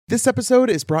This episode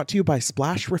is brought to you by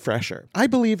Splash Refresher. I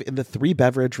believe in the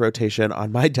 3-beverage rotation on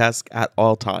my desk at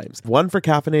all times. One for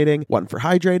caffeinating, one for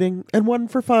hydrating, and one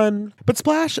for fun. But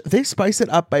Splash, they spice it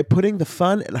up by putting the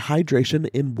fun and hydration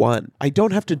in one. I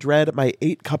don't have to dread my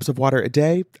 8 cups of water a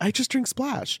day. I just drink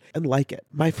Splash and like it.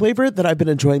 My flavor that I've been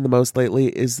enjoying the most lately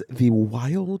is the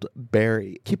Wild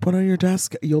Berry. Keep one on your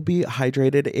desk. You'll be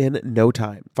hydrated in no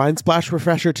time. Find Splash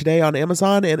Refresher today on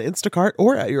Amazon and Instacart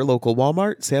or at your local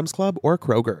Walmart, Sam's Club, or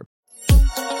Kroger.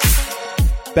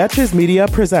 Betches Media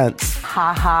presents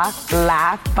Haha,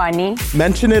 laugh, funny.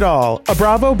 Mention It All, a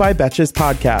Bravo by Betches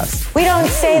podcast. We don't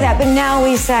say that, but now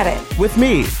we said it. With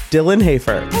me, Dylan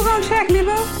Hafer. We're gonna check me,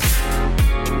 boo.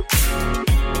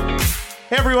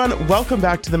 Hey everyone, welcome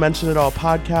back to the Mention It All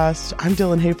podcast. I'm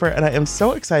Dylan Hafer, and I am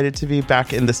so excited to be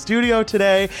back in the studio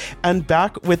today and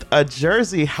back with a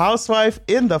Jersey housewife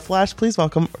in the flesh. Please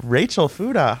welcome Rachel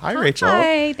Fuda. Hi, Rachel.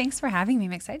 Hi, thanks for having me.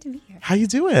 I'm excited to be here. How you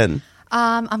doing?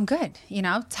 I'm good.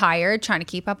 Tired, trying to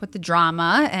keep up with the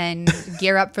drama and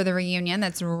gear up for the reunion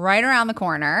that's right around the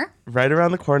corner. Right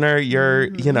around the corner. You're,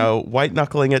 white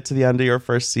knuckling it to the end of your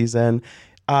first season.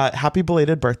 Happy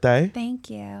belated birthday. Thank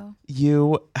you.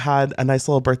 You had a nice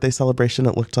little birthday celebration,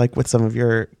 it looked like, with some of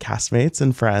your castmates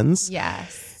and friends.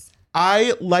 Yes.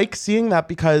 I like seeing that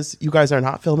because you guys are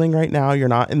not filming right now. You're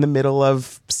not in the middle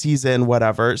of season,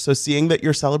 whatever. So seeing that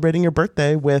you're celebrating your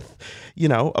birthday with,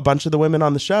 a bunch of the women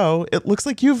on the show, it looks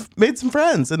like you've made some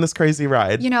friends in this crazy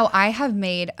ride. I have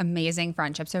made amazing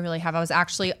friendships. I really have. I was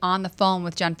actually on the phone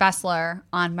with Jen Fessler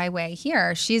on my way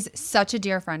here. She's such a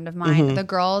dear friend of mine. Mm-hmm. The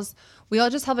girls, we all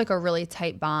just have like a really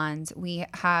tight bond. We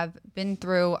have been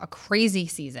through a crazy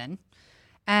season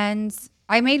and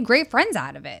I made great friends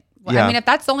out of it. Yeah. I mean, if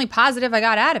that's the only positive I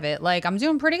got out of it, I'm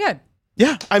doing pretty good.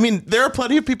 Yeah. I mean, there are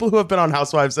plenty of people who have been on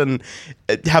Housewives and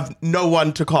have no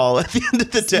one to call at the end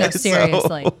of the day. No,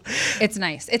 seriously. So. It's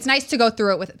nice. It's nice to go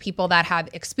through it with people that have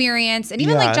experience. And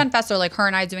even like Jen Fessler, like her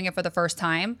and I doing it for the first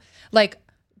time, to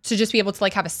just be able to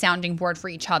have a sounding board for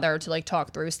each other to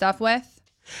talk through stuff with.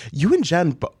 You and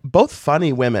Jen, both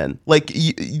funny women.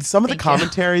 Some of the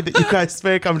commentary that you guys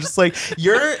make, I'm just like,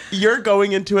 you're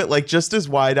going into it just as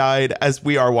wide-eyed as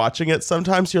we are watching it.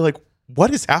 Sometimes you're like,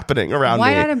 what is happening around me?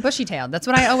 Wide-eyed and bushy-tailed. That's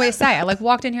what I always say. I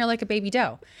walked in here like a baby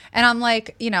doe. And I'm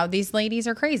like, these ladies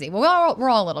are crazy. Well, we're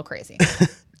all a little crazy.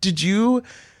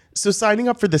 So signing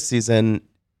up for this season,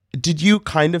 did you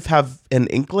kind of have an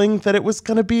inkling that it was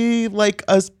going to be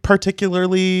a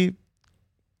particularly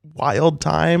wild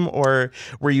time, or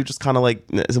were you just kind of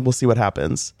we'll see what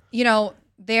happens?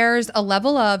 There's a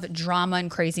level of drama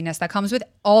and craziness that comes with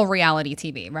all reality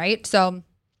TV, right? So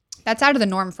that's out of the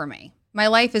norm for me. My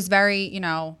life is very,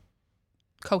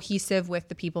 cohesive with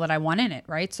the people that I want in it,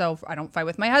 right? So I don't fight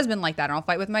with my husband like that. I don't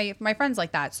fight with my friends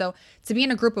like that. So to be in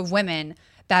a group of women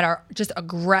that are just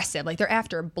aggressive, they're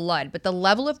after blood, but the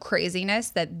level of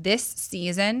craziness that this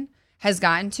season has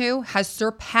gotten to has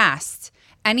surpassed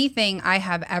anything I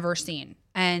have ever seen.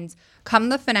 And come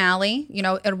the finale,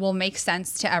 it will make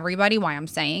sense to everybody why I'm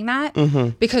saying that.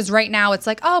 Mm-hmm. Because right now it's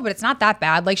but it's not that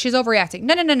bad. She's overreacting.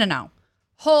 No.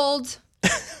 Hold.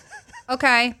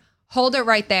 Okay. Hold it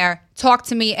right there. Talk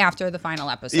to me after the final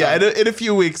episode. Yeah, in a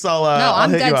few weeks I'll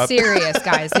I'm hit you dead up. serious,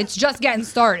 guys. It's just getting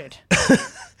started.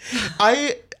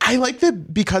 I like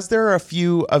that because there are a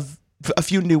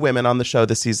few new women on the show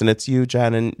this season. It's you,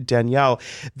 Jen, and Danielle.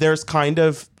 There's kind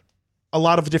of a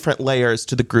lot of different layers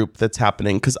to the group that's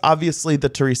happening, because obviously the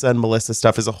Teresa and Melissa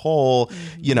stuff is a whole,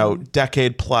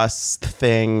 decade plus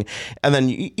thing. And then,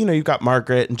 you've got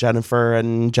Margaret and Jennifer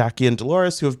and Jackie and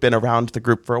Dolores who have been around the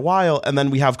group for a while. And then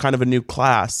we have kind of a new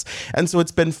class. And so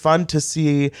it's been fun to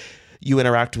see you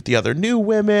interact with the other new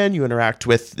women, you interact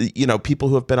with, people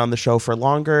who have been on the show for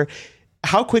longer.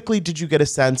 How quickly did you get a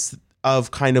sense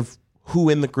of kind of who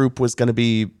in the group was going to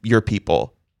be your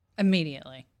people?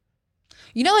 Immediately.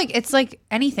 It's like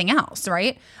anything else,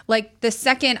 right? The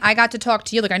second I got to talk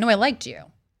to you, I know I liked you.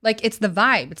 It's the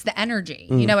vibe, it's the energy.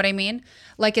 You know what I mean?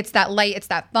 It's that light, it's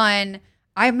that fun.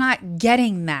 I'm not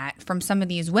getting that from some of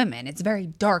these women. It's very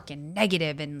dark and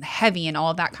negative and heavy and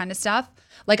all of that kind of stuff.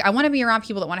 I want to be around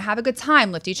people that want to have a good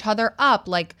time, lift each other up,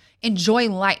 enjoy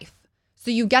life. So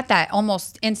you get that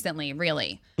almost instantly,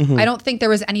 really. Mm-hmm. I don't think there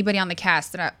was anybody on the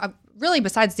cast that I really,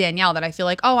 besides Danielle, that I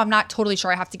feel I'm not totally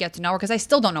sure I have to get to know her, because I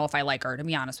still don't know if I like her, to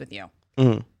be honest with you.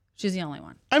 Mm-hmm. She's the only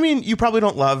one. I mean, you probably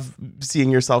don't love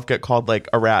seeing yourself get called a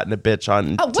rat and a bitch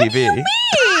on TV. What do you mean?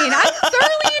 I'm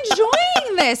thoroughly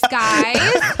enjoying this, guys.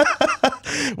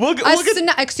 We'll get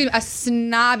a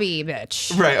snobby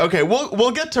bitch. right. Okay,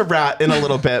 we'll get to Rat in a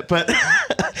little bit, but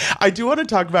I do want to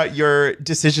talk about your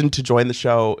decision to join the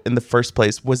show in the first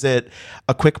place. Was it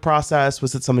a quick process?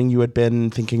 Was it something you had been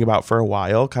thinking about for a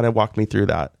while? Kind of walk me through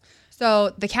that.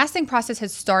 So the casting process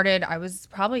has started. I was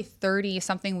probably 30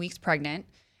 something weeks pregnant.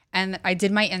 And I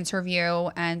did my interview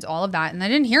and all of that. And I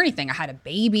didn't hear anything. I had a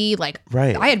baby. Like,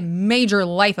 right. I had major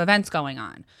life events going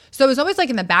on. So it was always like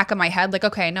in the back of my head, like,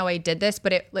 okay, I know I did this,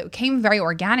 but it came very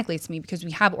organically to me because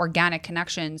we have organic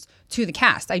connections to the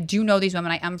cast. I do know these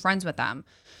women. I am friends with them.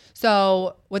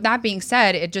 So with that being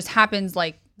said, it just happens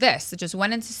like this. It just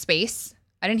went into space.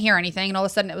 I didn't hear anything. And all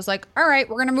of a sudden it was like, all right,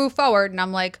 we're going to move forward. And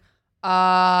I'm like,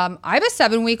 I have a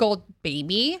 7-week-old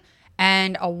baby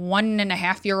and a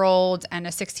 1.5-year-old and a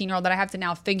 16-year-old that I have to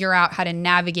now figure out how to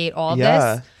navigate all of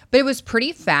this. But it was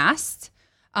pretty fast.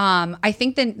 I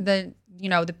think the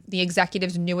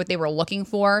executives knew what they were looking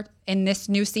for in this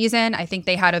new season. I think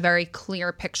they had a very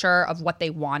clear picture of what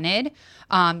they wanted.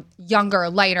 Younger,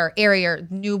 lighter, airier,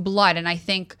 new blood. And I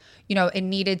think, it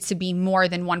needed to be more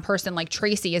than one person. Like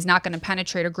Tracy is not going to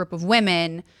penetrate a group of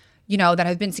women that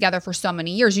have been together for so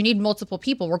many years. You need multiple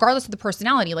people, regardless of the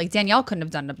personality. Like Danielle couldn't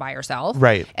have done it by herself.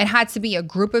 Right. It had to be a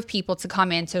group of people to come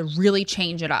in to really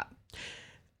change it up.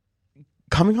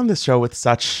 Coming on this show with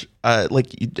such,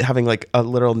 having like a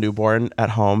literal newborn at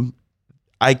home,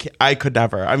 I could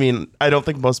never. I mean, I don't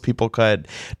think most people could.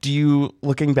 Do you,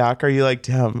 looking back, are you like,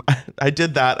 damn, I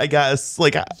did that, I guess?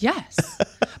 Like, yes.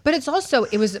 But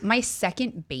it was my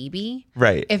second baby.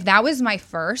 Right. If that was my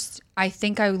first, I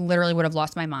think I literally would have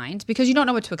lost my mind because you don't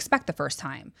know what to expect the first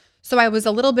time. So I was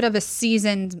a little bit of a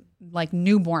seasoned, like,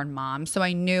 newborn mom. So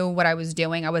I knew what I was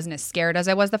doing. I wasn't as scared as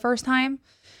I was the first time.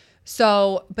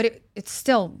 So, but it's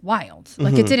still wild.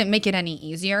 Like, it didn't make it any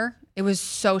easier. It was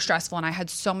so stressful and I had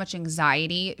so much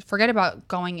anxiety. Forget about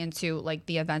going into like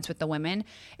the events with the women.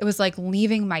 It was like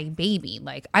leaving my baby.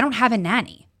 Like, I don't have a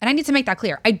nanny. And I need to make that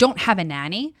clear. I don't have a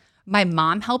nanny. My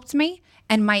mom helped me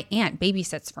and my aunt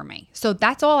babysits for me. So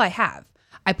that's all I have.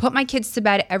 I put my kids to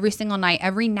bed every single night.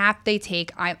 Every nap they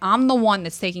take, I'm the one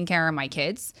that's taking care of my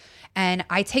kids. And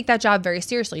I take that job very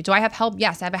seriously. Do I have help?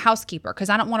 Yes, I have a housekeeper because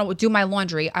I don't want to do my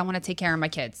laundry. I want to take care of my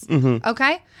kids.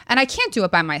 Okay? And I can't do it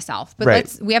by myself.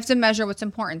 But we have to measure what's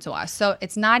important to us. So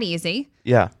it's not easy.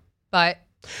 Yeah. But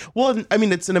well, I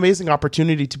mean, it's an amazing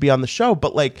opportunity to be on the show.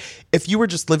 But like, if you were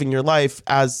just living your life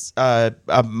as a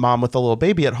mom with a little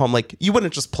baby at home, like you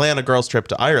wouldn't just plan a girls' trip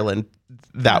to Ireland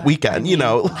that weekend,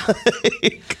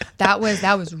 That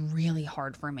was really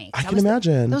hard for me. I can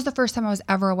imagine. That was the first time I was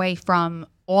ever away from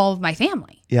all of my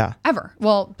family. Yeah. Ever.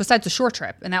 Well, besides a short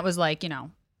trip. And that was like, a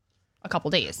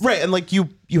couple days. Right. And like you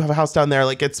have a house down there.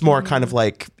 Like it's more kind of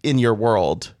like in your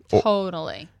world.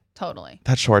 Totally.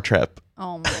 That short trip.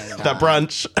 Oh my God. That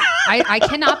brunch. I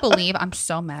cannot believe, I'm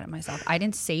so mad at myself. I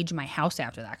didn't sage my house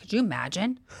after that. Could you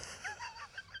imagine?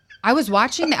 I was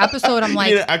watching the episode. I'm like,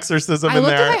 you need an exorcism I in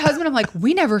looked there. at my husband. I'm like,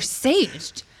 we never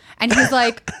saged. And he's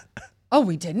like, oh,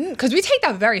 we didn't? Because we take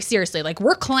that very seriously. Like,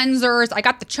 we're cleansers. I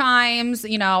got the chimes.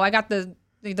 I got the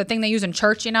thing they use in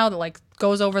church, that like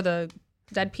goes over the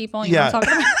dead people. You know what I'm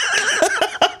talking about?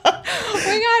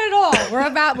 We got it all.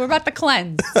 We're about to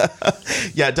cleanse.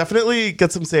 Yeah, definitely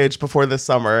get some sage before this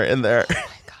summer in there. Oh my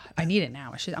God. I need it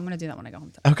now. I'm going to do that when I go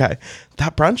home. Okay.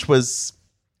 That brunch was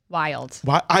wild.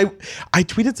 I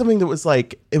tweeted something that was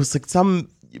like, it was like some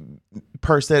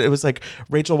person, it was like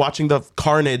Rachel watching the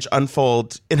carnage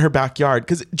unfold in her backyard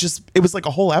because it was like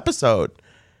a whole episode.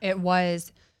 It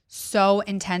was so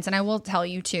intense. And I will tell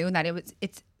you too that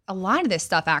it's a lot of this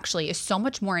stuff actually is so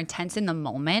much more intense in the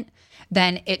moment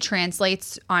than it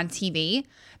translates on TV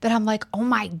that I'm like, oh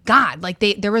my God, like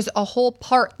there was a whole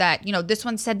part that, this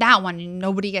one said that one and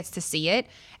nobody gets to see it.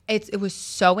 It was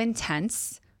so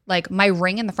intense. Like my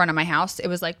ring in the front of my house, it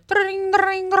was like ring,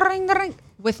 ring, ring, ring,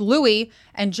 with Louie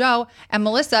and Joe and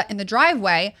Melissa in the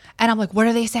driveway. And I'm like, what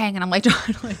are they saying? And I'm like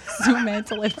trying to zoom in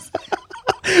to listen.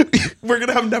 We're going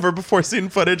to have never before seen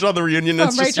footage on the reunion.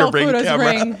 It's just Rachel your ring Fuda's camera.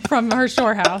 ring from her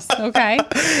shore house. Okay.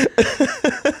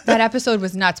 That episode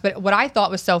was nuts. But what I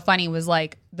thought was so funny was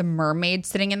like the mermaid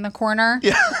sitting in the corner.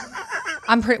 Yeah.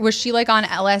 Was she like on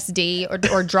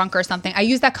LSD or drunk or something? I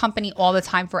use that company all the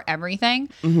time for everything.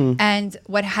 And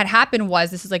what had happened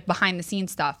was, this is like behind the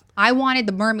scenes stuff. I wanted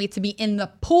the mermaid to be in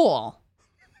the pool.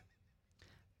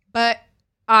 But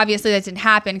obviously that didn't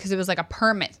happen because it was like a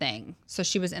permit thing. So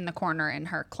she was in the corner in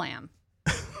her clam.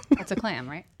 That's a clam,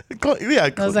 right? Yeah,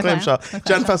 clamshell.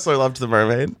 Jen Fessler loved the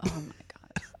mermaid. Oh my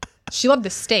God. She loved the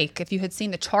steak. If you had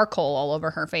seen the charcoal all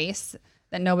over her face,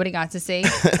 that nobody got to see.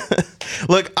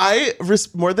 Look,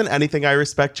 more than anything, I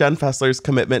respect Jen Fessler's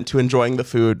commitment to enjoying the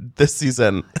food this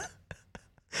season.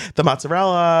 The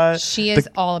mozzarella. She is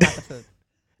all about the food.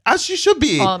 As she should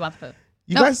be. All about the food.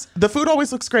 You guys, the food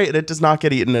always looks great and it does not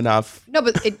get eaten enough. No,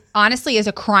 but it honestly is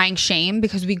a crying shame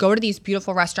because we go to these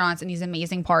beautiful restaurants and these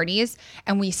amazing parties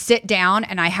and we sit down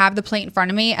and I have the plate in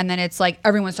front of me and then it's like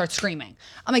everyone starts screaming.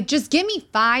 I'm like, just give me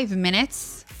 5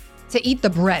 minutes to eat the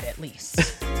bread at least.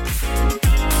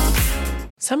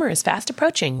 Summer is fast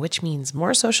approaching, which means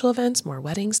more social events, more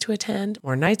weddings to attend,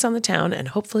 more nights on the town, and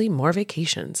hopefully more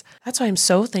vacations. That's why I'm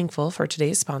so thankful for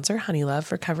today's sponsor, Honeylove,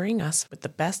 for covering us with the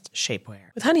best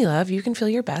shapewear. With Honeylove, you can feel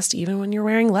your best even when you're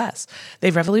wearing less.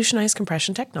 They've revolutionized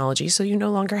compression technology, so you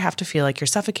no longer have to feel like you're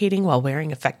suffocating while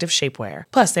wearing effective shapewear.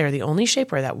 Plus, they are the only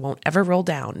shapewear that won't ever roll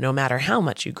down, no matter how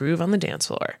much you groove on the dance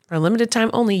floor. For a limited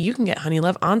time only, you can get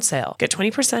Honeylove on sale. Get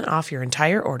 20% off your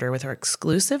entire order with our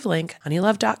exclusive link,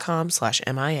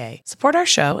 honeylove.com/MIA. Support our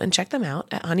show and check them out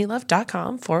at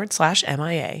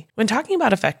honeylove.com/MIA. When talking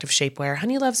about effective shapewear,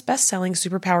 Honeylove's best-selling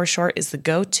Superpower Short is the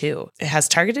go-to. It has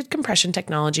targeted compression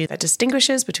technology that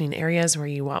distinguishes between areas where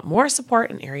you want more support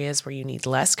and areas where you need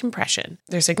less compression.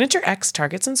 Their Signature X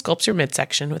targets and sculpts your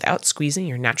midsection without squeezing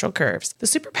your natural curves. The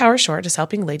Superpower Short is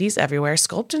helping ladies everywhere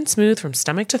sculpt and smooth from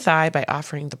stomach to thigh by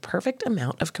offering the perfect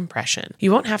amount of compression.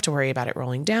 You won't have to worry about it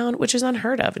rolling down, which is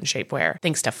unheard of in shapewear,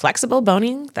 thanks to flexible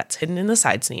boning that's hidden in the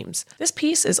side seams. This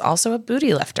piece is also a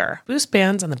booty lifter. Boost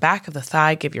bands on the back of the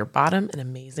thigh give your bottom an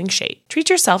amazing shape. Treat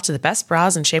yourself to the best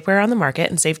bras and shapewear on the market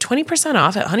and save 20%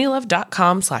 off at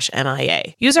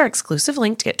honeylove.com/MIA. Use our exclusive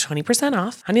link to get 20%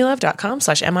 off,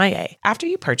 honeylove.com/MIA. After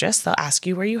you purchase, they'll ask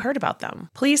you where you heard about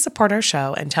them. Please support our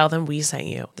show and tell them we sent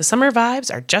you. The summer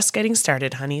vibes are just getting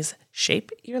started, honeys.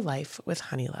 Shape your life with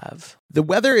Honeylove. The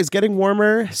weather is getting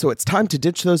warmer, so it's time to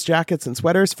ditch those jackets and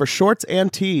sweaters for shorts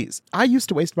and tees. I used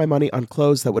to waste my money on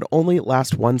clothes that would only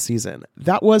last one season.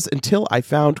 That was until I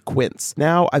found Quince.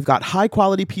 Now I've got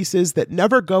high-quality pieces that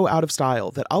never go out of style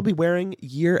that I'll be wearing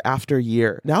year after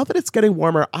year. Now that it's getting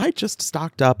warmer, I just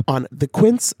stocked up on the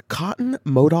Quince cotton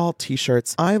modal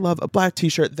t-shirts. I love a black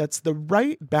t-shirt that's the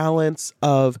right balance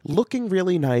of looking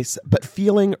really nice but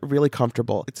feeling really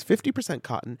comfortable. It's 50%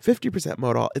 cotton, 50%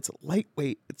 modal. It's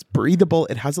lightweight, it's breathable,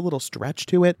 it has a little stretch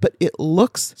to it, but it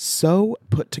looks so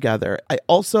put together. I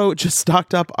also just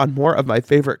stocked up on more of my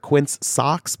favorite Quince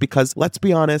socks because, let's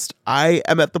be honest, I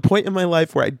am at the point in my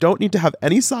life where I don't need to have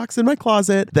any socks in my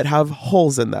closet that have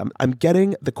holes in them. I'm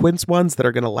getting the Quince ones that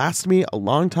are going to last me a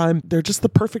long time. They're just the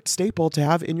perfect staple to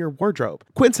have in your wardrobe.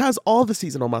 Quince has all the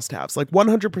seasonal must-haves, like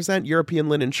 100% European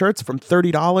linen shirts from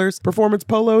 $30, performance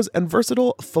polos, and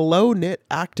versatile faux knit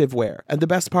activewear. And the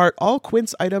best part, all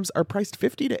Quince items are priced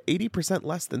 50 to 80%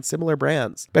 less than similar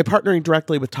brands. By partnering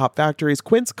directly with top factories,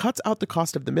 Quince cuts out the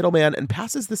cost of the middleman and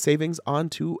passes the savings on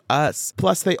to us.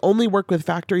 Plus, they only work with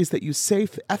factories that use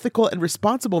safe, ethical, and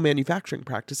responsible manufacturing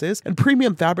practices and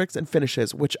premium fabrics and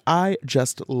finishes, which I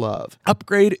just love.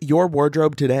 Upgrade your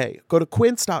wardrobe today. Go to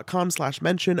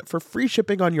quince.com/mention for free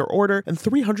shipping on your order and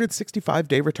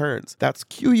 365-day returns. That's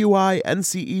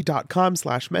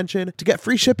QUINCE.com/mention to get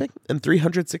free shipping and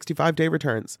 365-day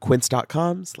returns.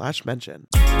 Quince.com/mention.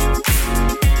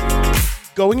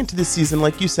 Going into this season,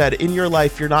 like you said, in your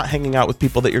life, you're not hanging out with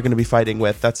people that you're going to be fighting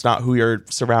with. That's not who you're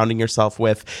surrounding yourself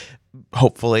with,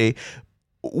 hopefully.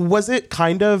 Was it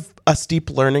kind of a steep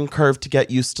learning curve to get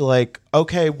used to, like,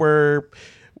 okay, we're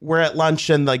at lunch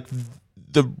and like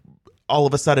all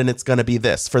of a sudden it's going to be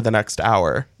this for the next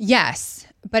hour? Yes.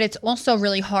 But it's also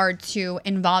really hard to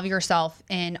involve yourself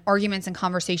in arguments and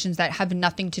conversations that have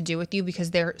nothing to do with you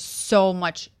because there's so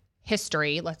much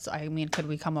history. Could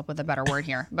we come up with a better word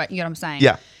here? But you know what I'm saying?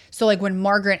 Yeah. So like when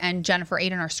Margaret and Jennifer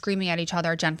Aiden are screaming at each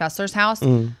other at Jen Fessler's house,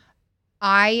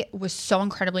 I was so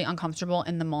incredibly uncomfortable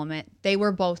in the moment. They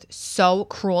were both so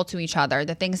cruel to each other.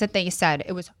 The things that they said,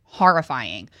 it was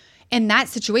horrifying. In that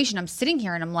situation, I'm sitting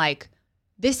here and I'm like,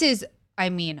 this is,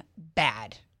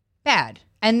 bad. Bad.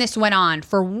 And this went on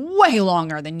for way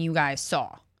longer than you guys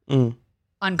saw.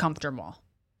 Uncomfortable.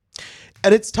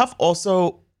 And it's tough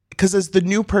also because as the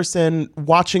new person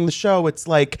watching the show, it's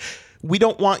like, we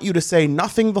don't want you to say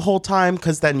nothing the whole time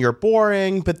because then you're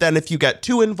boring. But then if you get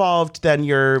too involved, then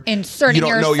you're inserting you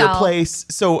don't yourself. know your place.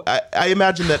 So I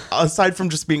imagine that aside from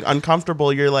just being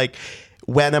uncomfortable, you're like,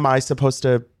 when am I supposed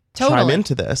to chime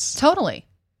into this? Totally.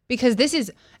 Because this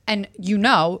is, and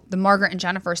the Margaret and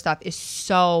Jennifer stuff is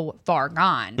so far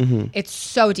gone. It's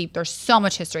so deep. There's so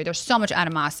much history. There's so much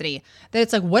animosity that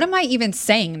it's like, what am I even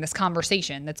saying in this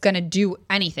conversation that's going to do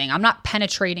anything? I'm not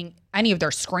penetrating any of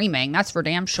their screaming. That's for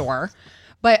damn sure.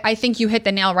 But I think you hit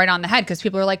the nail right on the head because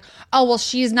people are like, oh, well,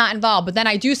 she's not involved. But then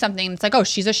I do something and it's like, oh,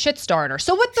 she's a shit starter.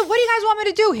 So what do you guys want me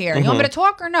to do here? You want me to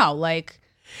talk or no? Like,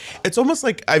 it's almost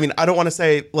like, I mean, I don't want to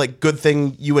say like good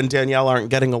thing you and Danielle aren't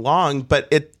getting along,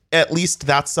 but at least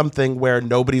that's something where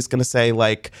nobody's going to say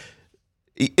like,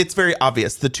 it's very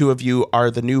obvious. The two of you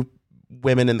are the new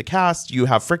women in the cast. You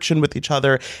have friction with each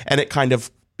other and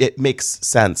it makes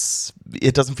sense.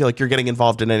 It doesn't feel like you're getting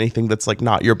involved in anything that's like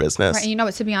not your business. Right. And you know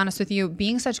what, to be honest with you,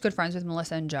 being such good friends with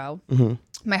Melissa and Joe,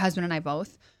 my husband and I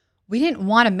both, we didn't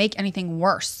want to make anything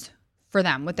worse for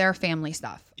them with their family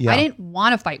stuff. Yeah. I didn't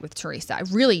want to fight with Teresa. I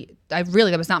really, that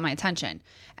was not my intention.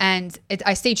 And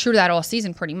I stayed true to that all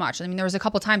season pretty much. I mean, there was a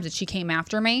couple times that she came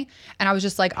after me and I was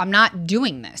just like, I'm not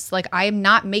doing this. Like, I am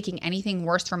not making anything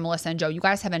worse for Melissa and Joe. You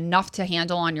guys have enough to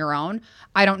handle on your own.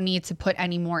 I don't need to put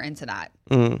any more into that.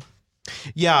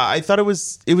 Yeah, I thought it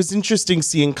was interesting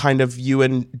seeing kind of you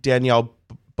and Danielle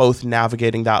both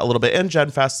navigating that a little bit, and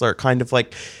Jen Fessler kind of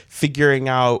like figuring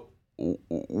out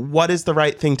what is the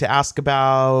right thing to ask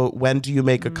about, when do you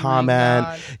make a comment,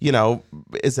 you know,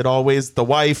 is it always the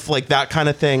wife, like that kind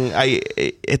of thing.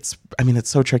 It's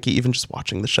so tricky even just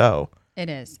watching the show. It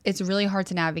is. It's really hard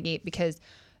to navigate because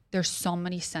there's so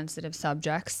many sensitive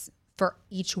subjects for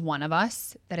each one of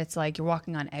us that it's like you're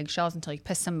walking on eggshells until you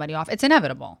piss somebody off. It's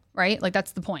inevitable, right? Like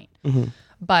that's the point.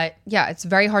 But yeah, it's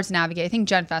very hard to navigate. I think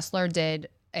Jen Fessler did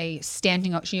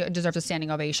she deserves a standing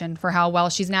ovation for how well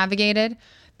she's navigated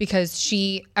because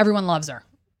everyone loves her.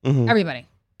 Everybody.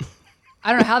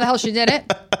 I don't know how the hell she did it,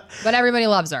 but everybody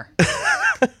loves her.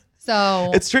 So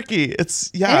it's tricky. It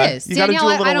is. You Danielle,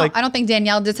 I don't think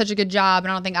Danielle did such a good job,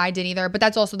 and I don't think I did either. But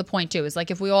that's also the point too. Is like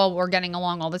if we all were getting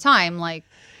along all the time, like.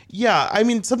 Yeah, I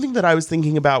mean, something that I was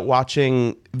thinking about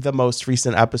watching the most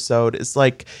recent episode is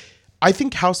like, I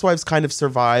think Housewives kind of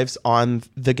survives on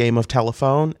the game of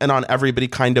telephone and on everybody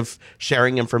kind of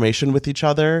sharing information with each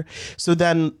other. So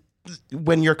then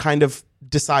when you're kind of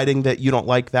deciding that you don't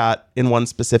like that in one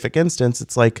specific instance,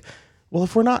 it's like, well,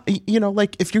 if we're not, you know,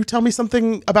 like if you tell me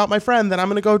something about my friend, then I'm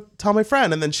going to go tell my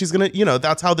friend. And then she's going to, you know,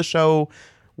 that's how the show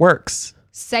works.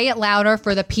 Say it louder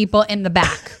for the people in the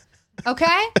back.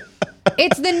 Okay?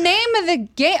 It's the name of the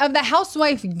game, of the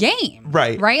housewife game.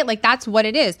 Right. Right? Like that's what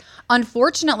it is.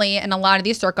 Unfortunately, in a lot of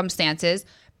these circumstances,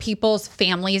 people's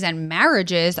families and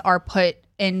marriages are put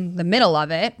in the middle of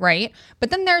it, right?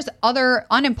 But then there's other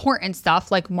unimportant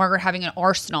stuff like Margaret having an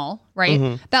arsenal,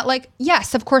 right? That like,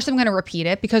 yes, of course I'm going to repeat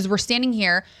it because we're standing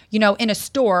here, you know, in a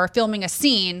store filming a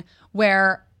scene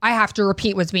where I have to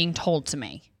repeat what's being told to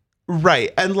me.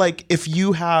 Right. And like if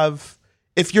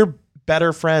you're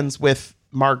better friends with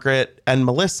Margaret and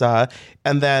Melissa,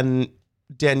 and then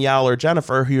Danielle or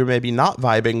Jennifer, who you're maybe not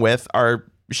vibing with, are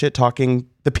shit talking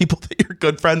the people that you're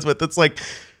good friends with, it's like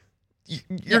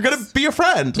you're gonna be a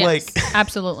friend. Yes, like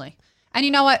absolutely. And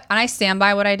you know what? And I stand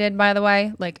by what I did, by the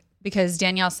way, like because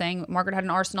Danielle saying Margaret had an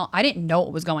arsenal, I didn't know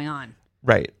what was going on.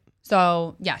 Right.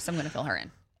 So yes, I'm gonna fill her in.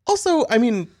 Also, I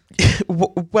mean,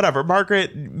 whatever.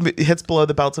 Margaret hits below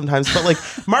the belt sometimes, but like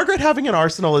Margaret having an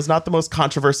arsenal is not the most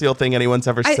controversial thing anyone's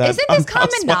ever said. Isn't this common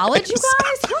knowledge, you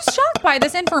guys? Who's shocked by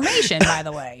this information, by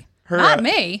the way? Not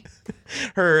me.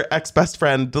 Her ex-best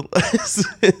friend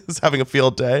is having a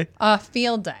field day. A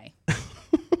field day.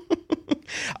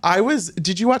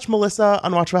 Did you watch Melissa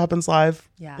on Watch What Happens Live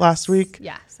last week?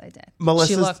 Yes, I did.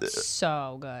 She looked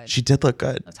so good. She did look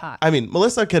good. That's hot. I mean,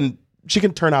 Melissa can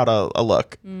turn out a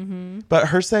look. But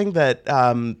her saying that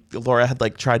Laura had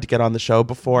like tried to get on the show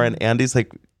before, and Andy's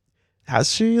like, has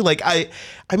she? Like, I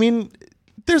mean,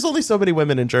 there's only so many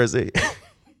women in Jersey.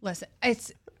 Listen,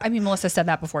 Melissa said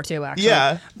that before too, actually.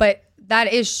 Yeah. But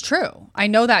that is true. I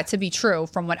know that to be true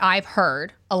from what I've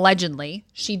heard. Allegedly,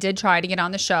 she did try to get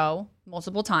on the show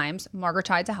multiple times. Margaret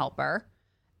tried to help her,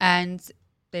 and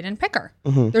they didn't pick her.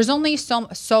 There's only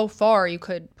so far you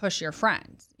could push your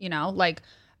friends, you know? Like,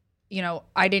 you know,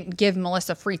 I didn't give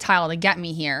Melissa free tile to get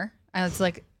me here. And it's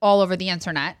like all over the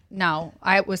internet. No,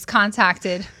 I was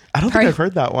contacted. I don't think I've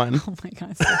heard that one. Oh my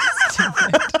God, so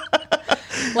stupid.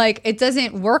 Like, it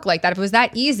doesn't work like that. If it was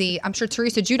that easy, I'm sure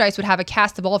Teresa Giudice would have a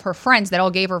cast of all of her friends that all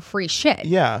gave her free shit.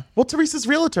 Yeah. Well, Teresa's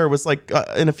realtor was like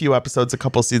in a few episodes a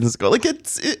couple seasons ago. Like,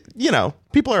 you know,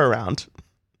 people are around.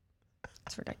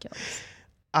 It's ridiculous.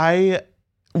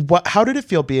 How did it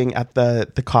feel being at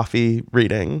the coffee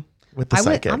reading with the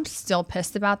psychic? I'm still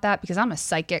pissed about that because I'm a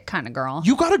psychic kind of girl.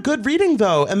 You got a good reading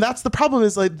though, and that's the problem.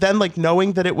 Is like then like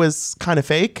knowing that it was kind of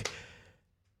fake.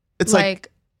 It's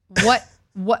like what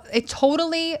it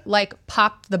totally like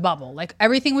popped the bubble. Like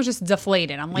everything was just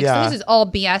deflated. I'm like, so this is all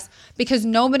BS because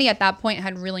nobody at that point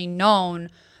had really known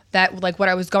that like what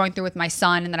I was going through with my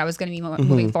son and that I was going to be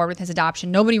moving forward with his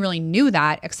adoption. Nobody really knew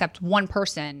that except one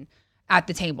person at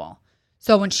the table.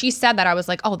 So when she said that, I was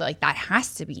like, oh, like that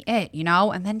has to be it, you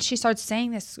know? And then she starts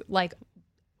saying this like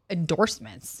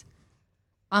endorsements.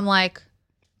 I'm like,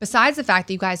 besides the fact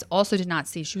that you guys also did not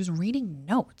see, she was reading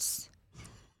notes.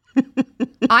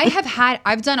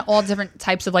 I've done all different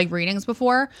types of like readings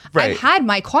before. Right. I've had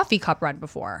my coffee cup read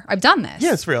before. I've done this.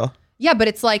 Yeah, it's real. Yeah, but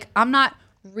it's like I'm not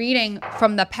reading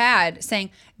from the pad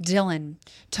saying, Dylan,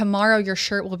 tomorrow your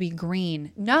shirt will be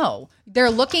green. No,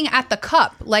 they're looking at the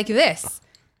cup like this.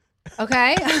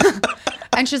 Okay?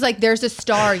 And she's like, there's a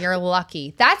star, you're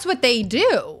lucky. That's what they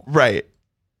do. Right.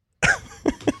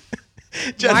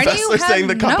 Jen Why do you Fessler have saying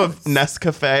the cup of notes?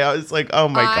 Nescafe. I was like, oh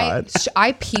my God.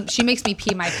 She makes me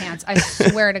pee my pants. I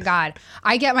swear to God.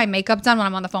 I get my makeup done when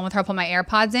I'm on the phone with her, put my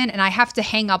AirPods in, and I have to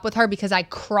hang up with her because I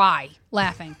cry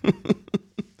laughing.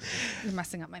 You're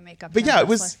messing up my makeup. But yeah,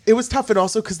 it was tough. And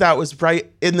also because that was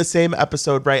right in the same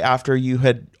episode, right after you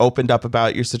had opened up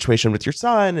about your situation with your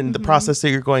son and the process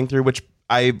that you're going through, which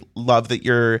I love that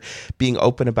you're being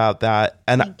open about that.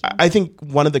 And I think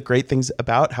one of the great things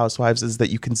about Housewives is that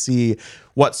you can see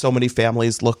what so many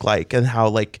families look like and how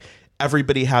like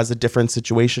everybody has a different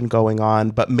situation going on,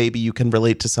 but maybe you can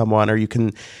relate to someone, or you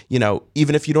can, you know,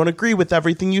 even if you don't agree with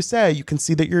everything you say, you can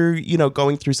see that you're, you know,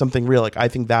 going through something real. Like, I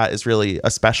think that is really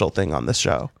a special thing on this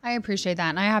show. I appreciate that.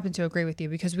 And I happen to agree with you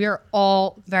because we are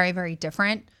all very, very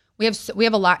different. We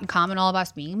have a lot in common, all of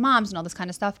us being moms and all this kind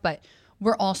of stuff, but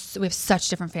we have such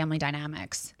different family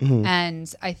dynamics.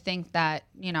 And I think that,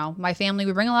 you know, my family,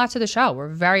 we bring a lot to the show. We're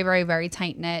very, very, very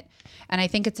tight knit. And I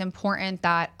think it's important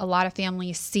that a lot of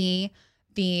families see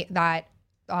that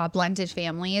blended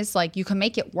families, like you can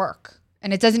make it work.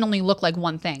 And it doesn't only look like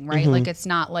one thing, right? Like it's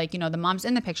not like, you know, the mom's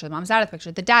in the picture, the mom's out of the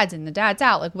picture, the dad's in, the dad's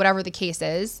out, like whatever the case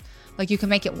is, like you can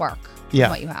make it work with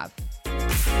what you have.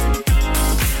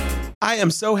 I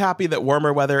am so happy that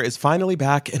warmer weather is finally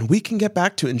back and we can get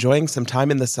back to enjoying some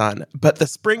time in the sun. But the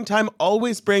springtime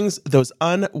always brings those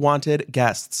unwanted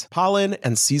guests, pollen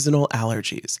and seasonal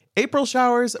allergies. April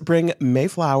showers bring May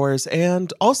flowers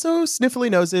and also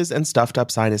sniffly noses and stuffed up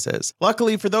sinuses.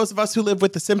 Luckily, for those of us who live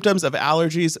with the symptoms of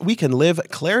allergies, we can live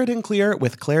Claritin Clear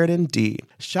with Claritin D.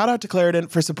 Shout out to Claritin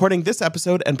for supporting this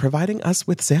episode and providing us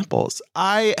with samples.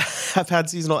 I have had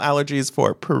seasonal allergies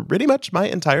for pretty much my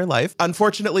entire life.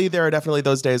 Unfortunately, there are definitely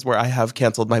those days where I have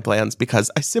canceled my plans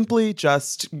because I simply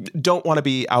just don't want to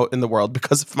be out in the world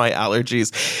because of my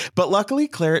allergies. But luckily,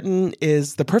 Claritin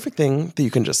is the perfect thing that you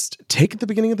can just take at the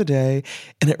beginning of the day,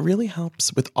 and it really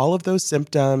helps with all of those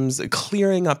symptoms,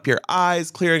 clearing up your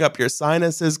eyes, clearing up your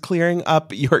sinuses, clearing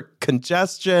up your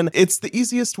congestion. It's the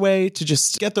easiest way to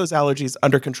just get those allergies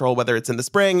under control, whether it's in the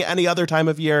spring, any other time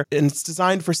of year, and it's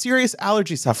designed for serious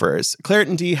allergy sufferers.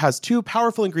 Claritin D has 2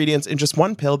 powerful ingredients in just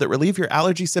one pill that relieve your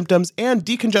allergy symptoms and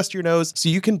decongest your nose so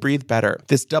you can breathe better.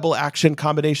 This double action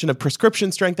combination of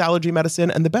prescription strength allergy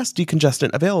medicine and the best decongestant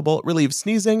available relieves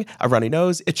sneezing, a runny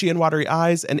nose, itchy and watery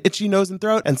eyes, an itchy nose and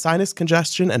throat, and sinus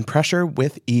congestion and pressure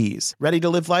with ease. Ready to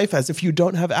live life as if you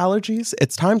don't have allergies?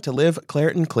 It's time to live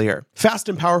Claritin Clear. Fast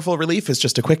and powerful relief is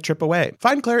just a quick trip away.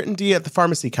 Find Claritin D at the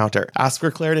pharmacy counter. Ask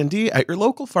for Claritin D at your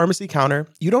local pharmacy counter.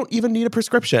 You don't even need a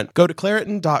prescription. Go to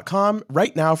Claritin.com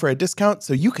right now for a discount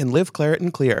so you can live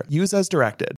Claritin Clear. Use as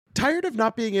directed. Tired of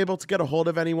not being able to get a hold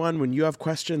of anyone when you have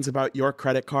questions about your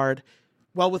credit card?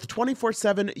 Well, with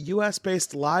 24/7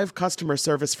 US-based live customer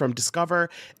service from Discover,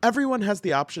 everyone has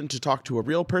the option to talk to a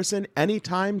real person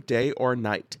anytime, day or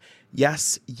night.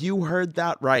 Yes, you heard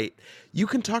that right. You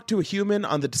can talk to a human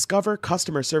on the Discover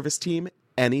customer service team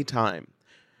anytime.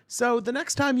 So the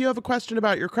next time you have a question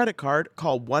about your credit card,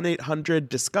 call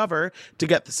 1-800-DISCOVER to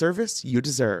get the service you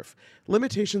deserve.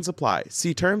 Limitations apply.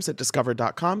 See terms at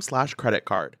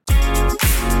discover.com/creditcard.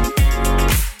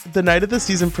 The night of the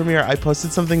season premiere, I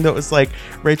posted something that was like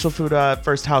Rachel Fuda,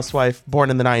 first housewife, born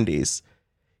in the 90s.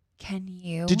 Can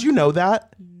you? Did you know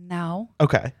that? No.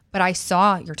 Okay. But I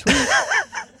saw your tweet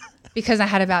because I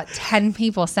had about 10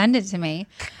 people send it to me.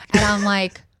 And I'm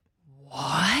like,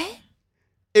 what?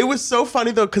 It was so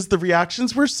funny, though, because the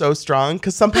reactions were so strong.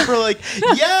 Because some people are like,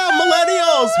 yeah,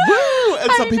 millennials, woo! And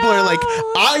some people are like,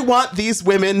 I want these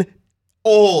women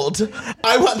old.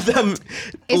 I want them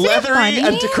leathery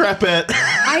and decrepit.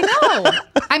 I know.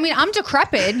 I mean, I'm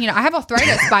decrepit. You know, I have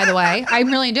arthritis, by the way. I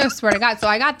really do, swear to God. So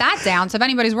I got that down. So if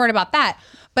anybody's worried about that.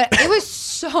 But it was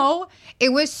so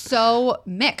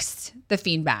mixed, the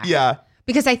feedback. Yeah.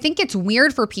 Because I think it's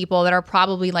weird for people that are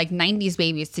probably like 90s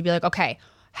babies to be like, okay,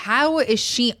 how is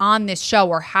she on this show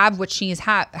or have what she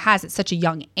has at such a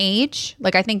young age?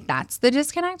 Like, I think that's the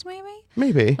disconnect, maybe.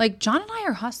 Maybe. Like, John and I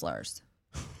are hustlers.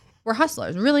 we're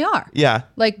hustlers. We really are. Yeah.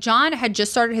 Like John had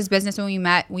just started his business when we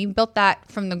met. We built that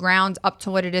from the ground up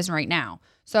to what it is right now.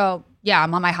 So yeah,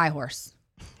 I'm on my high horse.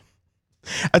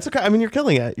 That's okay. I mean, you're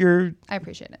killing it. I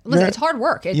appreciate it. Listen, it's hard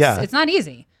work. It's not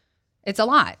easy. It's a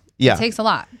lot. Yeah. It takes a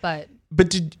lot, but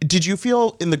did you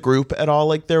feel in the group at all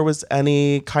like there was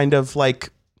any kind of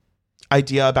like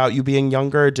idea about you being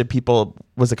younger?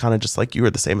 Was it kind of just like you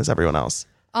were the same as everyone else?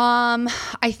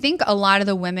 I think a lot of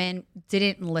the women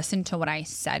didn't listen to what I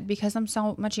said because I'm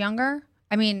so much younger.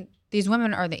 I mean, these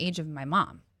women are the age of my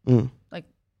mom. Like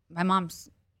my mom's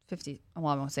 50.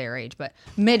 Well, I won't say her age, but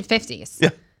mid 50s. Yeah.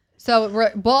 So we're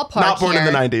ballpark. Not born here.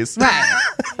 in the 90s. Right.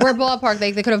 We're ballpark.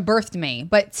 They could have birthed me.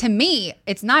 But to me,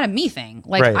 it's not a me thing.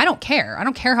 Like, Right. I don't care. I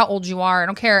don't care how old you are. I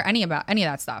don't care about any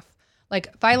of that stuff. Like,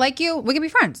 if I like you, we can be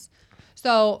friends.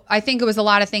 So I think it was a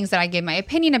lot of things that I gave my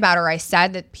opinion about or I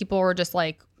said that people were just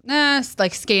like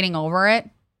skating over it.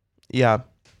 Yeah.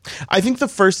 I think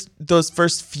those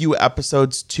first few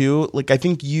episodes too, like I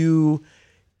think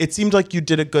it seemed like you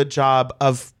did a good job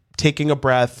of taking a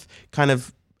breath, kind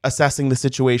of assessing the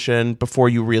situation before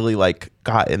you really like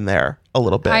got in there a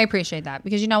little bit. I appreciate that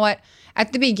because you know what?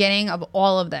 At the beginning of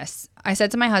all of this, I said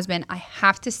to my husband, I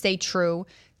have to stay true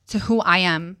to who I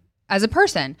am as a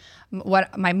person,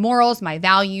 what my morals, my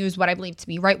values, what I believe to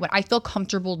be right, what I feel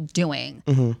comfortable doing.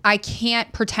 I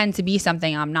can't pretend to be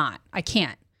something I'm not. I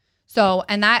can't. So,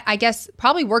 and that I guess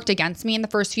probably worked against me in the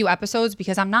first few episodes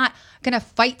because I'm not going to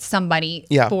fight somebody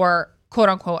for quote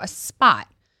unquote a spot.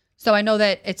 So I know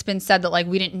that it's been said that like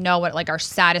we didn't know what like our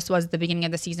status was at the beginning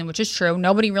of the season, which is true.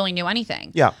 Nobody really knew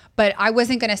anything. Yeah. But I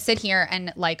wasn't going to sit here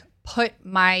and like put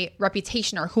my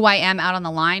reputation or who I am out on the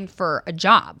line for a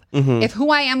job. If who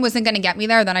I am wasn't going to get me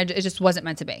there, then it just wasn't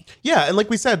meant to be. Yeah. And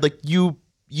like we said, like you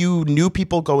knew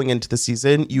people going into the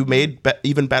season. You made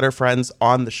even better friends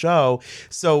on the show.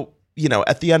 So, you know,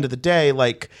 at the end of the day,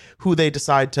 like who they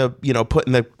decide to, you know, put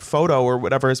in the photo or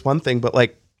whatever is one thing, but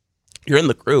like you're in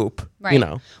the group, right. You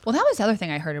know. Well, that was the other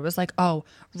thing I heard. It was like, oh,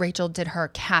 Rachel did her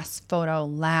cast photo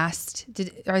last.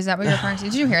 Or is that what you're referring to?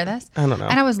 Did you hear this? I don't know.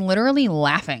 And I was literally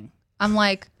laughing. I'm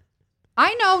like,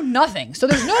 I know nothing. So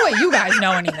there's no way you guys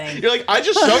know anything. You're like, I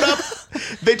just showed up.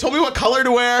 They told me what color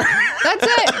to wear. That's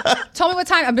it. Told me what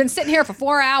time. I've been sitting here for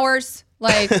 4 hours.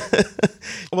 Like,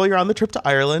 well, you're on the trip to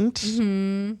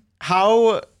Ireland.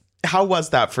 How was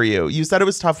that for you? You said it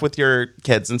was tough with your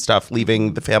kids and stuff,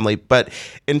 leaving the family. But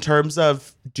in terms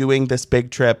of doing this big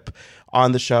trip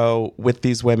on the show with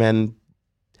these women,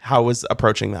 how was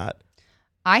approaching that?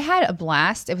 I had a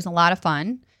blast. It was a lot of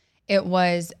fun. It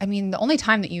was, I mean, the only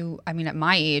time that at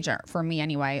my age, or for me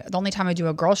anyway, the only time I do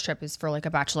a girls trip is for like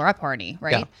a bachelorette party,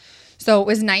 right? Yeah. So it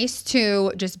was nice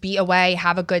to just be away,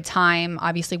 have a good time,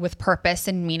 obviously with purpose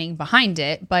and meaning behind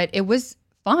it. But it was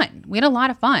fun. We had a lot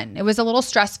of fun. It was a little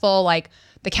stressful, like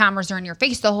the cameras are in your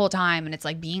face the whole time and it's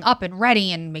like being up and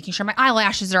ready and making sure my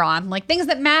eyelashes are on, like things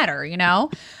that matter, you know?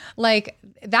 Like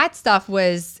that stuff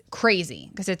was crazy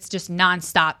because it's just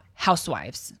nonstop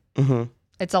housewives.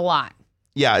 It's a lot.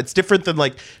 Yeah, it's different than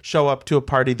like show up to a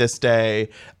party this day,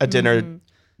 a dinner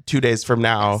 2 days from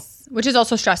now. Yes. Which is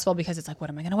also stressful because it's like, what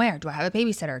am I going to wear? Do I have a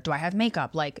babysitter? Do I have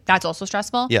makeup? Like, that's also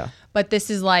stressful. Yeah. But this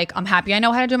is like, I'm happy I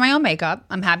know how to do my own makeup.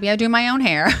 I'm happy I do my own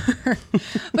hair.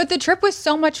 But the trip was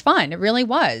so much fun. It really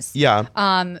was. Yeah.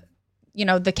 You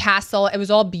know, the castle, it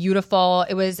was all beautiful.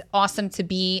 It was awesome to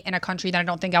be in a country that I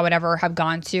don't think I would ever have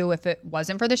gone to if it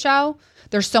wasn't for the show.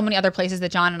 There's so many other places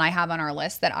that John and I have on our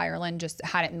list that Ireland just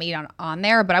hadn't made on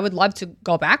there, but I would love to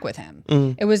go back with him.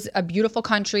 It was a beautiful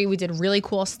country. We did really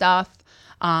cool stuff.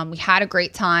 We had a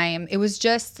great time. It was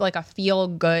just like a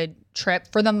feel-good trip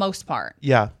for the most part.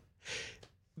 Yeah.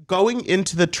 Going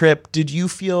into the trip, did you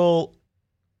feel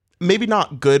maybe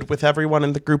not good with everyone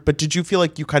in the group, but did you feel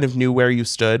like you kind of knew where you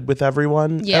stood with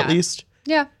everyone at least?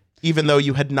 Yeah. Even though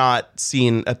you had not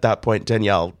seen at that point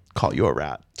Danielle call you a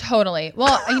rat. Totally.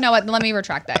 Well, you know what? Let me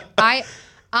retract that.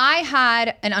 I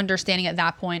had an understanding at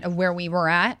that point of where we were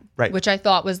at, right, which I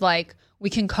thought was like,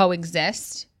 we can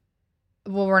coexist.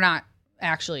 Well, we're not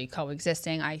actually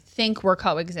coexisting. I think we're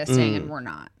coexisting and we're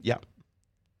not. Yeah.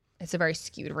 It's a very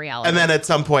skewed reality. And then at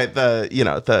some point the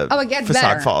it gets facade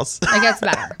better. falls. It gets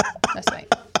better. That's right.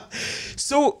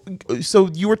 So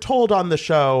you were told on the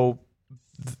show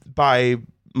by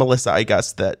Melissa, I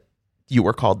guess, that you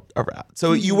were called a rat.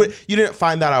 So you didn't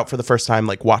find that out for the first time,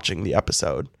 like watching the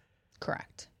episode.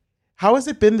 Correct. How has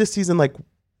it been this season, like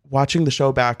watching the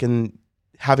show back and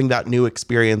having that new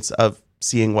experience of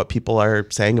seeing what people are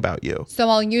saying about you? So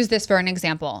I'll use this for an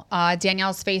example.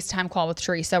 Danielle's FaceTime call with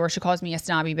Teresa where she calls me a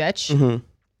snobby bitch.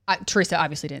 Teresa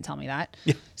obviously didn't tell me that.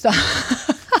 Yeah. So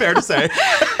fair to say.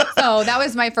 So that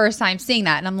was my first time seeing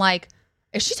that. And I'm like,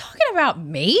 Is she talking about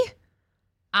me?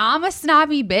 I'm a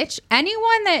snobby bitch.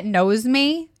 Anyone that knows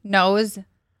me knows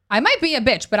I might be a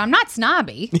bitch, but I'm not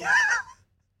snobby.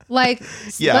 Like,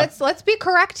 let's be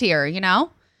correct here, you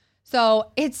know?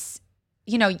 So it's,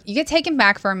 you know, you get taken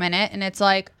back for a minute and it's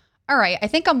like, all right, I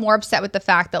think I'm more upset with the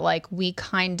fact that like we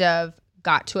kind of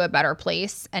got to a better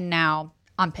place and now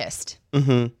I'm pissed.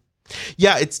 Mm-hmm.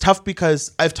 Yeah, it's tough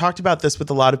because I've talked about this with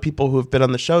a lot of people who have been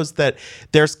on the shows that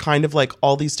there's kind of like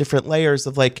all these different layers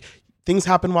of like things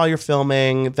happen while you're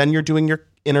filming, then you're doing your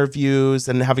interviews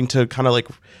and having to kind of like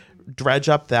dredge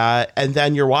up that, and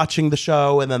then you're watching the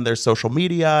show, and then there's social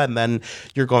media, and then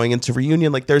you're going into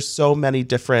reunion. Like there's so many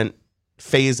different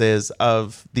phases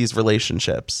of these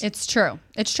relationships. It's true.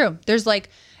 There's like,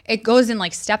 it goes in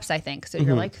like steps, I think. So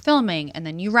you're like filming and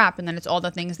then you wrap and then it's all the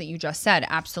things that you just said.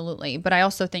 Absolutely. But I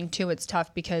also think too, it's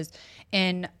tough because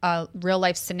in a real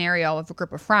life scenario of a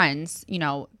group of friends, you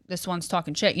know, this one's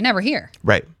talking shit. You never hear.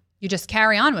 Right. You just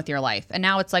carry on with your life. And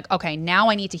now it's like, okay, now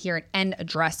I need to hear it and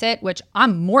address it, which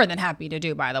I'm more than happy to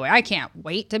do, by the way. I can't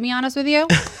wait, to be honest with you.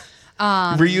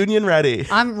 Reunion ready.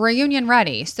 I'm reunion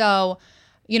ready. So,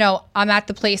 you know, I'm at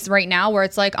the place right now where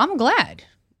it's like, I'm glad.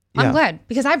 I'm glad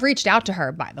because I've reached out to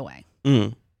her, by the way,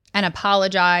 and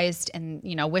apologized and,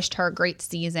 you know, wished her a great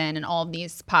season and all of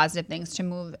these positive things to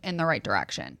move in the right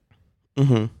direction.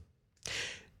 Mm-hmm.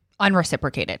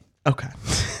 Unreciprocated. Okay.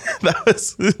 That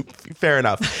was fair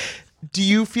enough. Do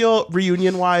you feel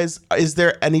reunion wise, is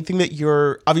there anything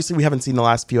that obviously we haven't seen the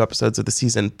last few episodes of the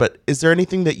season, but is there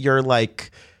anything that you're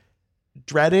like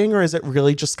dreading, or is it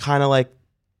really just kind of like,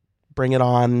 bring it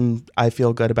on, I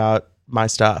feel good about my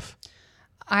stuff?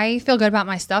 I feel good about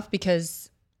my stuff because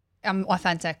I'm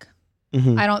authentic.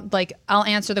 Mm-hmm. I don't like, I'll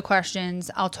answer the questions.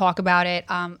 I'll talk about it.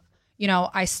 You know,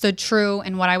 I stood true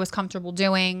in what I was comfortable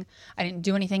doing. I didn't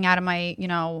do anything out of my, you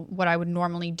know, what I would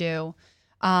normally do.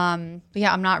 But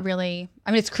yeah, I'm not really,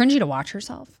 I mean, it's cringy to watch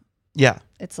yourself. Yeah.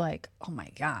 It's like, oh my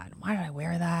God, why did I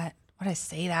wear that? Why did I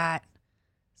say that?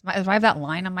 Do I have that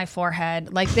line on my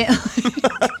forehead? Like,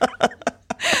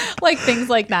 like things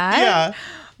like that. Yeah.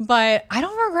 But I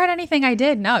don't regret anything I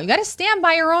did. No, you got to stand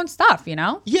by your own stuff, you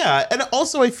know? Yeah. And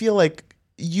also I feel like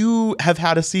you have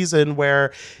had a season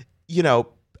where, you know,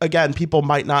 again, people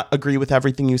might not agree with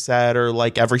everything you said or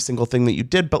like every single thing that you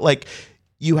did, but like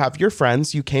you have your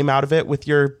friends, you came out of it with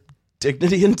your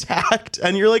dignity intact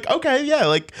and you're like, okay, yeah,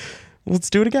 like let's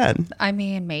do it again. I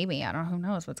mean, maybe. I don't know. Who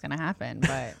knows what's going to happen,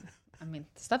 but I mean,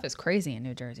 stuff is crazy in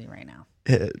New Jersey right now.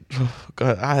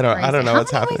 I don't know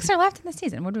what's happening. How many weeks are left in the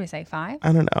season? What do we say? 5?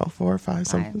 I don't know. 4 or 5,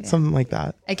 something like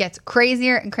that. It gets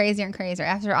crazier and crazier and crazier.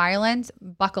 After Ireland,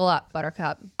 buckle up,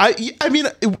 Buttercup. I mean,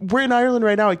 we're in Ireland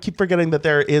right now. I keep forgetting that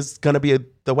there is going to be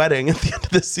the wedding at the end of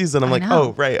this season. I'm like,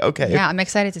 oh, right, okay. Yeah, I'm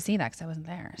excited to see that because I wasn't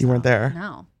there. You weren't there?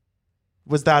 No.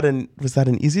 Was that an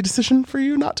easy decision for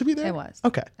you not to be there? It was.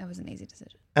 Okay. It was an easy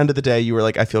decision. End of the day, you were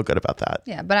like, I feel good about that.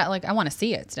 Yeah, but I want to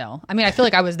see it still. I mean, I feel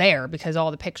like I was there because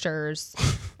all the pictures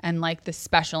and like the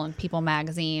special in People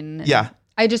magazine. Yeah.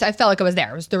 I felt like I was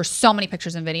there. There were so many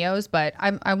pictures and videos, but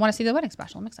I want to see the wedding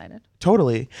special. I'm excited.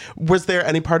 Totally. Was there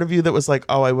any part of you that was like,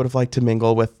 oh, I would have liked to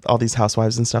mingle with all these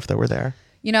housewives and stuff that were there?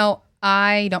 You know,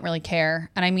 I don't really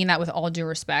care. And I mean that with all due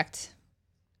respect.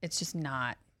 It's just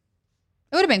not.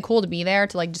 It would have been cool to be there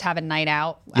to like just have a night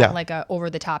out at like a over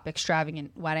the top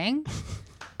extravagant wedding.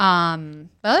 But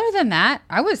other than that,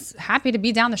 I was happy to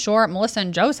be down the shore at Melissa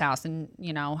and Joe's house and,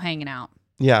 you know, hanging out.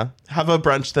 Yeah. Have a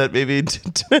brunch that maybe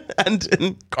didn't end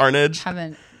in carnage. Have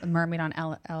a mermaid on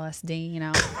LSD, you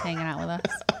know, hanging out with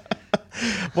us.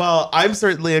 Well, I'm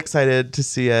certainly excited to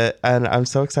see it. And I'm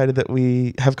so excited that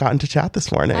we have gotten to chat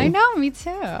this morning. I know, me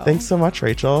too. Thanks so much,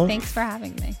 Rachel. Thanks for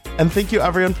having me. And thank you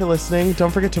everyone for listening.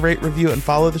 Don't forget to rate, review, and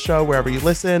follow the show wherever you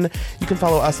listen. You can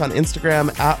follow us on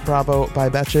Instagram at Bravo by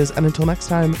Betches. And until next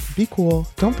time, be cool.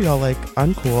 Don't be all like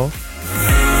uncool.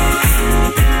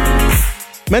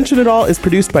 Mention It All is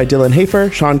produced by Dylan Hafer,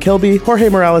 Sean Kilby, Jorge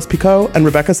Morales-Pico, and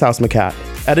Rebecca Sausmacat.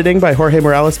 Editing by Jorge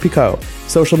Morales-Pico.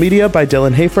 Social media by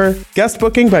Dylan Hafer. Guest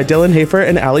booking by Dylan Hafer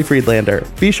and Ali Friedlander.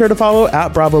 Be sure to follow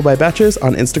at Bravo by Betches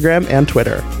on Instagram and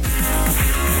Twitter.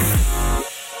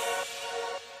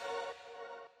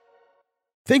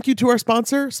 Thank you to our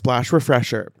sponsor, Splash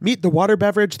Refresher. Meet the water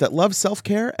beverage that loves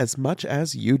self-care as much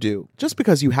as you do. Just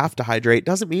because you have to hydrate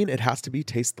doesn't mean it has to be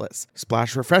tasteless.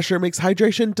 Splash Refresher makes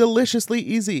hydration deliciously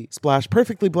easy. Splash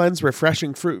perfectly blends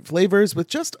refreshing fruit flavors with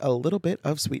just a little bit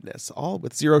of sweetness, all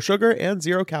with 0 sugar and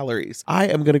 0 calories. I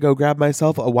am going to go grab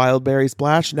myself a wild berry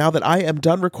splash now that I am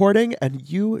done recording, and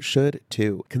you should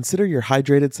too. Consider your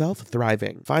hydrated self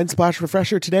thriving. Find Splash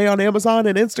Refresher today on Amazon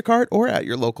and Instacart or at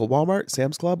your local Walmart,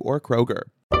 Sam's Club, or Kroger.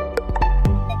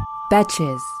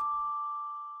 Betches.